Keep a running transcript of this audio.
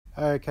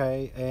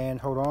Okay,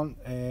 and hold on,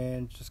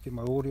 and just get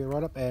my audio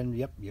right up, and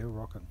yep, you're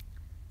rocking.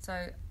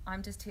 So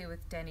I'm just here with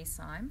Lee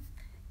Syme,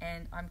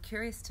 and I'm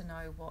curious to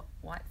know what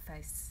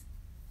whiteface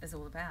is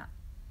all about.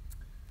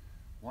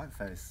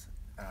 Whiteface,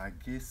 I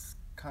guess,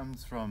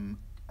 comes from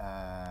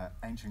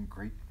ancient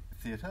Greek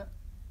theatre,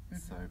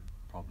 so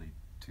probably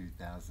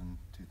 2,000,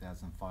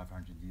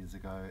 2,500 years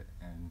ago,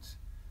 and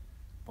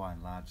by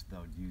and large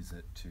they'll use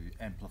it to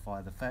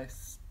amplify the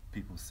face.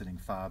 People sitting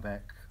far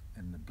back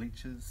in the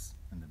bleachers,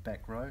 in the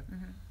back row,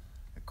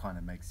 it kind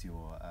of makes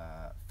your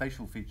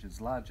facial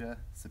features larger,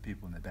 so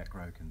people in the back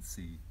row can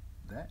see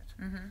that.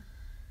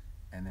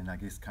 And then I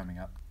guess coming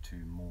up to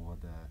more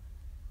the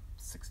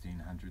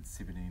 1600s,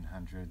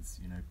 1700s,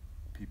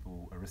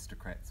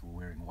 aristocrats were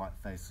wearing white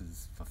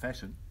faces for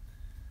fashion,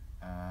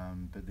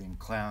 but then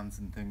clowns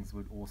and things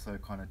would also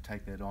kind of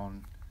take that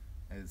on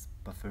as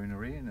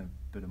buffoonery and a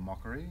bit of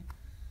mockery.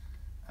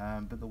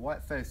 But the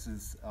white face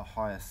is a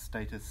higher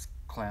status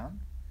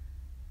clown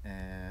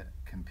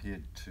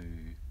compared to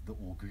the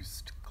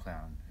August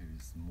clown,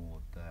 who's more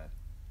the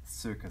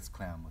circus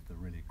clown with the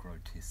really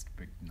grotesque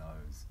big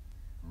nose,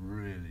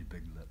 really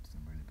big lips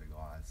and really big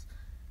eyes,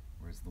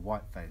 whereas the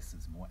white face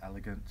is more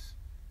elegant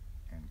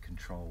and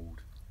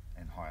controlled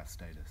and higher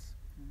status.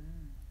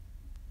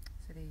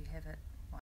 So there you have it.